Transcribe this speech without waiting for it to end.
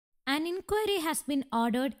inquiry has been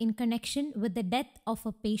ordered in connection with the death of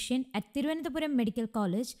a patient at Thiruvananthapuram Medical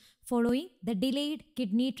College following the delayed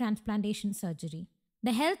kidney transplantation surgery.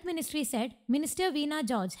 The Health Ministry said Minister Veena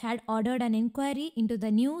George had ordered an inquiry into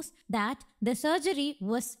the news that the surgery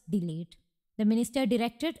was delayed. The minister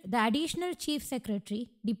directed the Additional Chief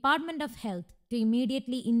Secretary, Department of Health, to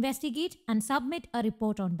immediately investigate and submit a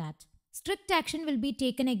report on that. Strict action will be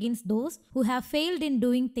taken against those who have failed in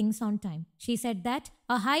doing things on time. She said that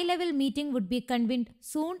a high-level meeting would be convened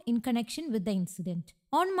soon in connection with the incident.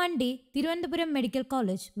 On Monday, Thiruvananthapuram Medical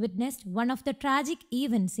College witnessed one of the tragic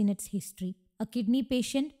events in its history. A kidney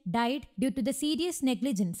patient died due to the serious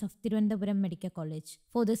negligence of Thiruvananthapuram Medical College.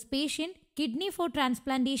 For this patient, kidney for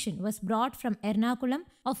transplantation was brought from Ernakulam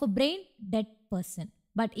of a brain-dead person.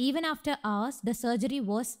 But even after hours, the surgery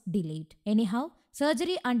was delayed. Anyhow,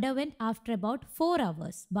 surgery underwent after about 4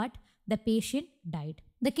 hours, but the patient died.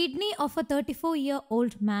 The kidney of a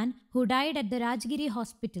 34-year-old man who died at the Rajgiri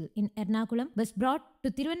Hospital in Ernakulam was brought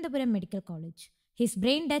to Thiruvananthapuram Medical College. His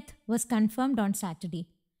brain death was confirmed on Saturday.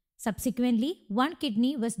 Subsequently, one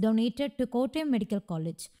kidney was donated to TVM Medical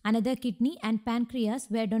College. Another kidney and pancreas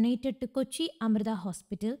were donated to Kochi Amrita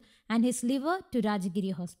Hospital and his liver to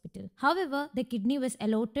Rajgiri Hospital. However, the kidney was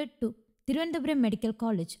allotted to Thiruvananthapuram Medical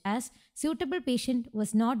College as suitable patient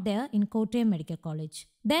was not there in TVM Medical College.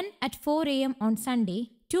 Then at 4 a.m. on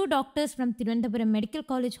Sunday, 2 doctors from Thiruvananthapuram Medical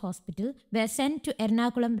College Hospital were sent to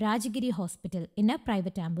Ernakulam Rajgiri Hospital in a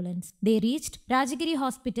private ambulance. They reached Rajgiri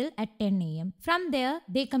Hospital at 10 a.m. From there,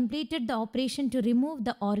 they completed the operation to remove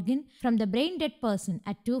the organ from the brain-dead person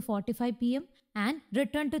at 2:45 p.m. and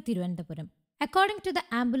returned to Thiruvananthapuram. According to the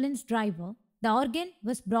ambulance driver, the organ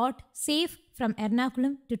was brought safe from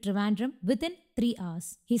Ernakulam to Trivandrum within 3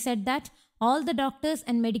 hours. He said that all the doctors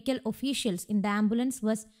and medical officials in the ambulance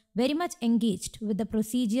was very much engaged with the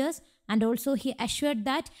procedures, and also he assured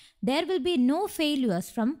that there will be no failures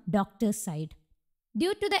from doctors' side.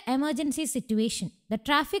 Due to the emergency situation, the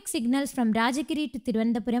traffic signals from Rajagiri to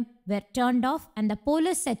Thiruvananthapuram were turned off and the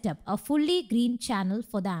police set up a fully green channel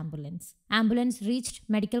for the ambulance. Ambulance reached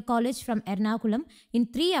Medical College from Ernakulam in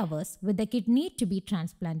 3 hours with the kidney to be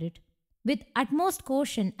transplanted, with utmost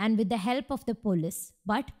caution and with the help of the police.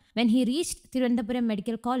 But when he reached Thiruvananthapuram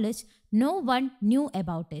Medical College, no one knew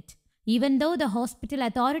about it. Even though the hospital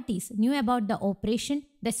authorities knew about the operation,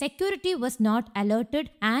 the security was not alerted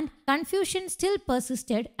and confusion still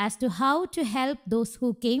persisted as to how to help those who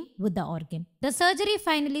came with the organ. The surgery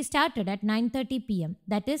finally started at 9:30 p.m.,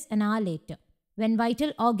 that is an hour later. When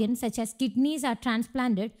vital organs such as kidneys are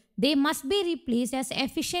transplanted, they must be replaced as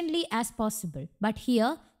efficiently as possible. But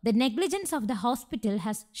here, the negligence of the hospital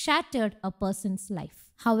has shattered a person's life.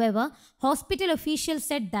 However, hospital officials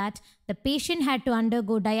said that the patient had to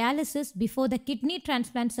undergo dialysis before the kidney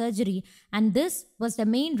transplant surgery, and this was the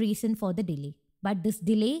main reason for the delay. But this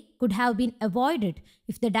delay could have been avoided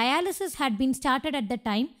if the dialysis had been started at the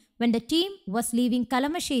time when the team was leaving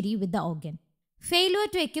Kalamassery with the organ. Failure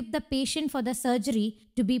to equip the patient for the surgery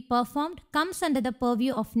to be performed comes under the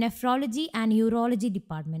purview of nephrology and urology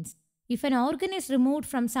departments. If an organ is removed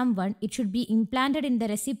from someone, it should be implanted in the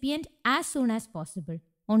recipient as soon as possible.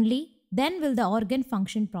 Only then will the organ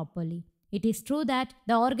function properly. It is true that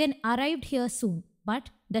the organ arrived here soon, but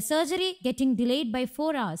the surgery getting delayed by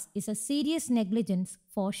 4 hours is a serious negligence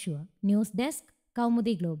for sure. News Desk,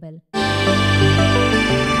 Kaumudy Global.